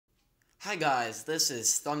Hi guys, this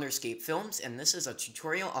is Thunderscape+Films, and this is a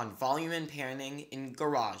tutorial on volume and panning in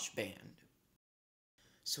GarageBand.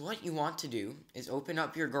 So what you want to do is open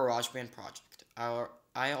up your GarageBand project.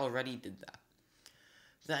 I already did that.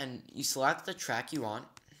 Then you select the track you want,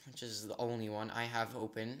 which is the only one I have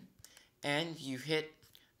open, and you hit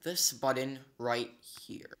this button right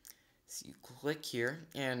here. So you click here,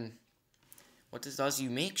 and what this does,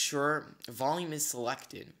 you make sure volume is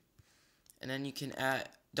selected, and then you can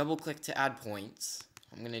double click to add points.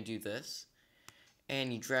 I'm going to do this.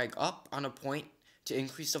 And you drag up on a point to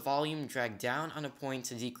increase the volume, drag down on a point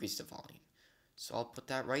to decrease the volume. So I'll put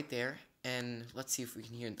that right there, and let's see if we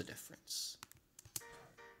can hear the difference.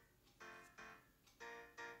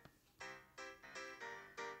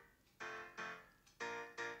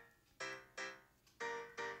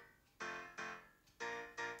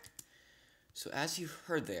 So as you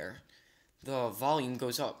heard there, the volume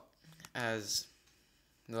goes up as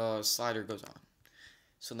the slider goes on.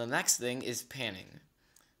 So the next thing is panning.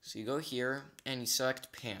 So you go here and you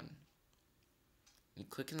select pan. You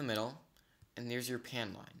click in the middle and there's your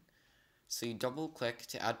pan line. So you double click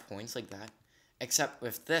to add points like that, except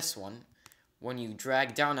with this one, when you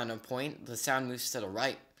drag down on a point, the sound moves to the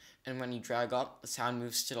right, and when you drag up, the sound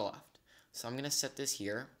moves to the left. So I'm going to set this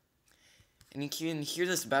here, and you can hear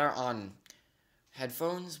this better on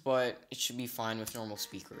headphones, but it should be fine with normal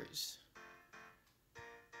speakers.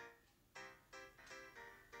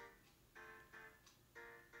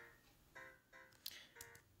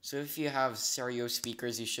 So if you have stereo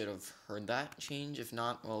speakers, you should have heard that change. If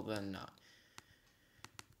not, well then not.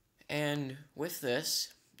 And with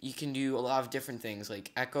this, you can do a lot of different things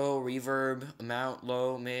like echo, reverb, amount,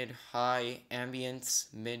 low, mid, high,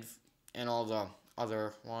 ambience, mid, and all the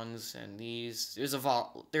other ones. And these, there's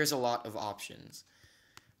a lot of options.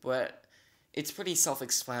 But it's pretty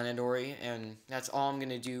self-explanatory, and that's all I'm going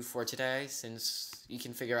to do for today, since you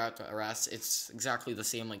can figure out the rest. It's exactly the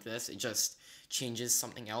same like this, it just changes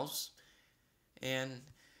something else. And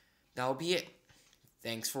that'll be it.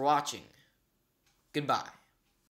 Thanks for watching. Goodbye.